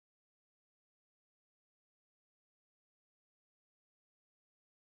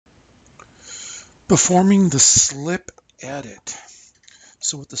Performing the slip edit.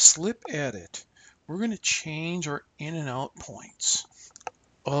 So with the slip edit, we're going to change our in and out points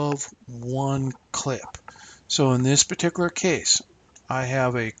of one clip. So in this particular case, I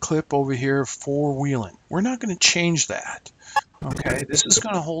have a clip over here, four-wheeling. We're not going to change that. Okay, this is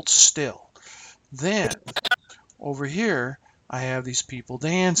going to hold still. Then over here, I have these people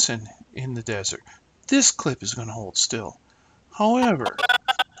dancing in the desert. This clip is going to hold still. However,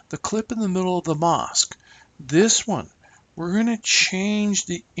 the clip in the middle of the mosque, this one, we're going to change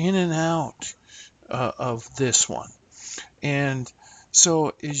the in and out of this one. And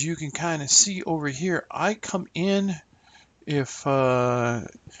so as you can kind of see over here, I come in, if I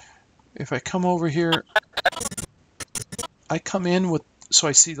come over here, I come in with, so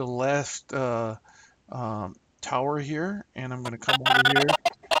I see the left tower here, and I'm going to come over here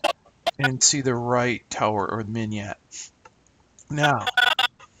and see the right tower or vignette. Now,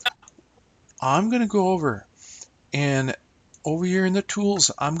 I'm going to go over, and over here in the tools,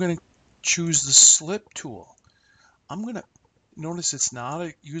 I'm going to choose the slip tool. I'm going to notice it's not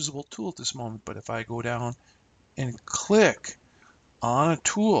a usable tool at this moment, but if I go down and click on a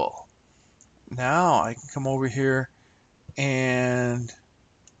tool, now I can come over here and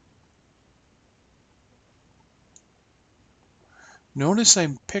notice I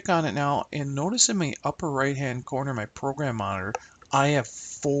pick on it now, and notice in my upper right hand corner, my program monitor, I have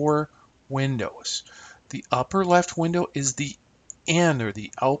four windows. The upper left window is the end or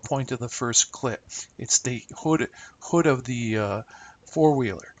the out point of the first clip. It's the hood of the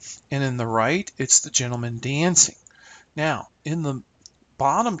four-wheeler. And in the right, it's the gentleman dancing. Now, in the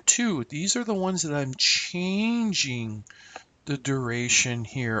bottom two, these are the ones that I'm changing the duration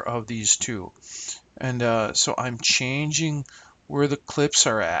here of these two. And so I'm changing where the clips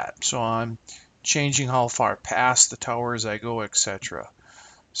are at. So I'm changing how far past the towers I go, etc.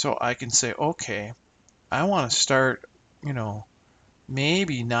 So I can say, okay, I want to start,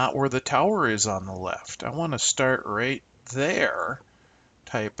 maybe not where the tower is on the left. I want to start right there,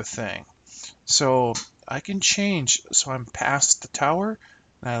 type of thing. So I can change. So I'm past the tower,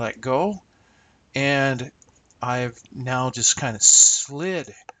 and I let go, and I've now just kind of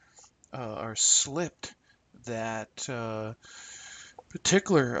slid or slipped that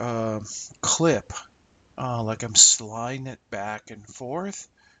particular clip, like I'm sliding it back and forth.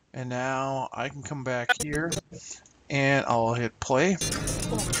 And now I can come back here and I'll hit play.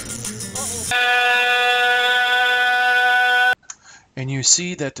 And you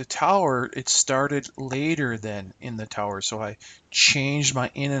see that the tower, it started later than in the tower. So I changed my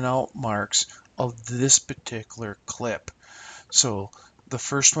in and out marks of this particular clip. So the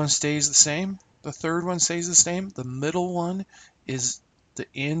first one stays the same. The third one stays the same. The middle one is the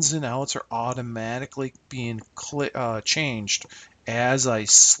ins and outs are automatically being changed as I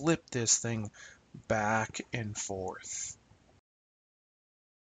slip this thing back and forth.